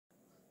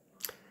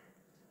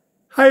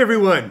Hi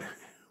everyone,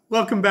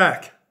 welcome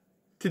back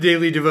to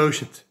Daily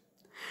Devotions.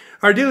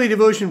 Our daily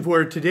devotion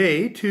for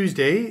today,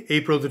 Tuesday,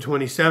 April the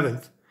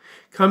 27th,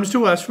 comes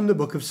to us from the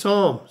book of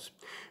Psalms.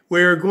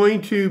 We're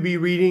going to be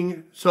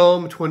reading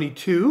Psalm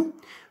 22,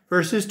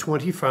 verses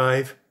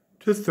 25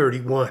 to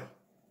 31.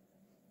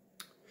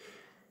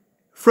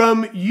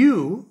 From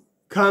you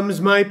comes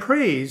my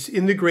praise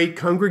in the great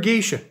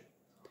congregation.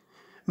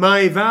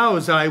 My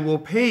vows I will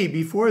pay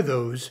before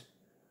those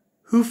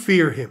who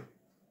fear him.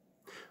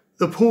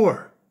 The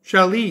poor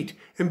shall eat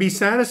and be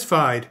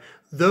satisfied.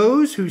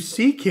 Those who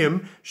seek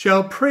him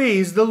shall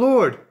praise the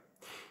Lord.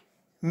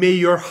 May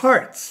your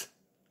hearts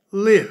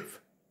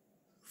live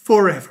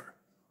forever.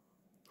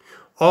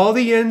 All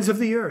the ends of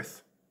the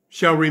earth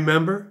shall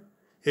remember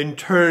and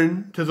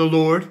turn to the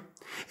Lord,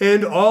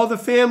 and all the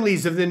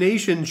families of the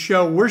nations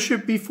shall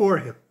worship before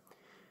him.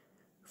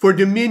 For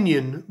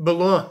dominion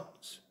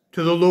belongs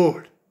to the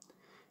Lord,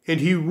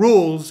 and he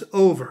rules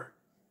over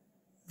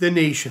the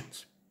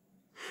nations.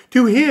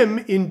 To him,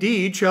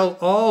 indeed, shall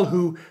all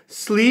who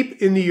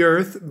sleep in the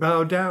earth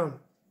bow down.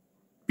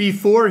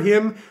 Before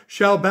him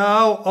shall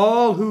bow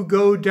all who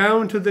go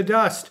down to the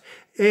dust,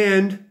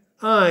 and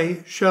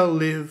I shall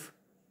live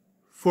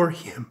for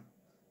him.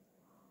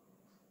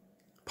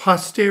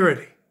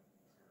 Posterity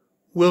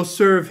will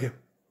serve him.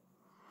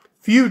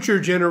 Future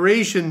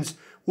generations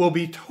will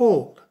be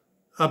told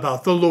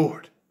about the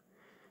Lord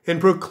and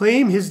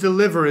proclaim his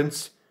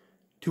deliverance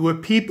to a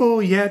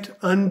people yet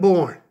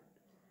unborn,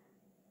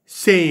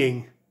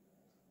 saying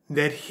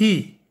that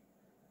he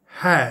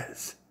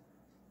has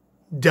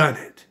done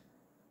it.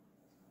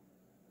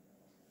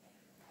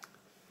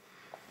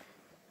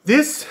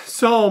 This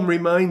psalm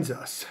reminds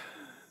us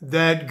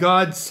that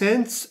God's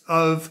sense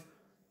of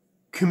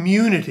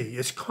community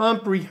is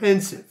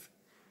comprehensive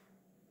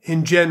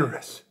and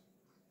generous.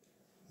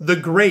 The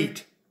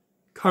great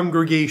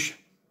congregation,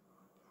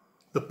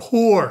 the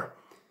poor,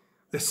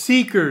 the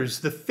seekers,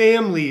 the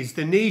families,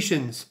 the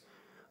nations,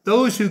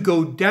 those who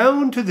go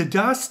down to the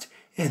dust,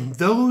 and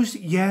those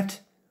yet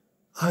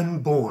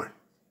unborn.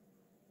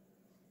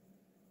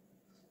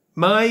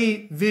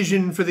 My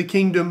vision for the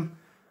kingdom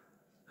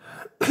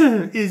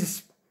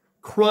is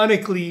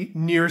chronically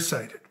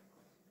nearsighted,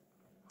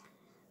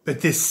 but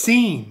this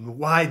scene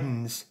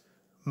widens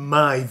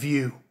my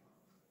view.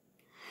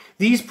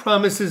 These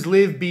promises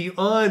live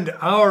beyond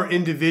our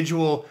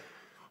individual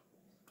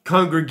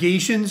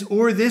congregations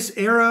or this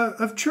era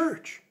of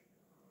church.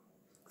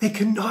 They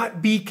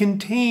cannot be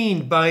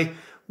contained by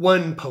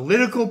one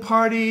political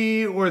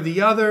party or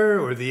the other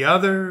or the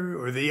other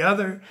or the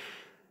other.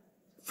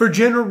 For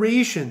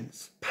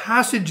generations,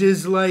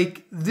 passages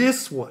like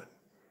this one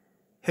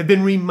have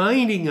been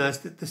reminding us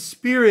that the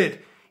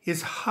Spirit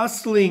is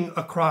hustling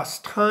across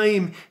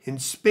time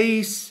and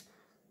space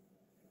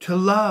to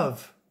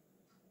love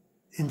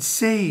and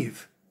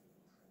save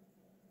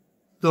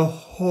the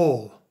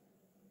whole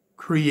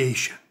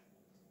creation.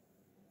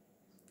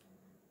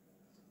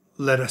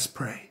 Let us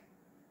pray.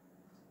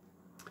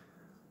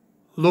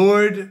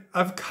 Lord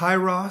of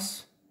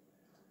Kairos,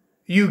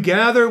 you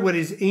gather what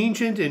is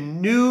ancient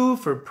and new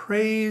for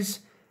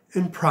praise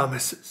and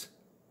promises.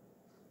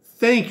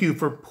 Thank you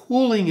for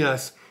pulling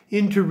us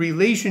into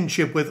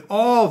relationship with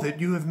all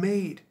that you have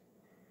made.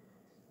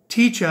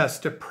 Teach us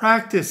to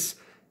practice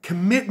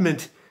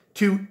commitment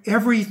to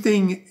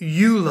everything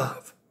you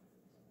love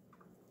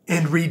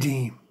and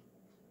redeem.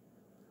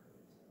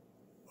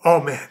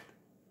 Amen.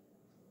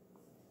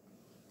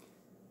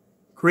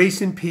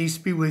 Grace and peace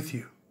be with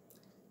you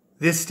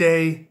this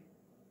day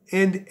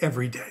and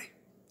every day.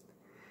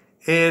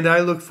 And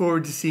I look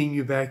forward to seeing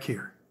you back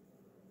here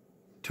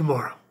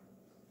tomorrow.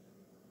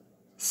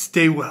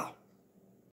 Stay well.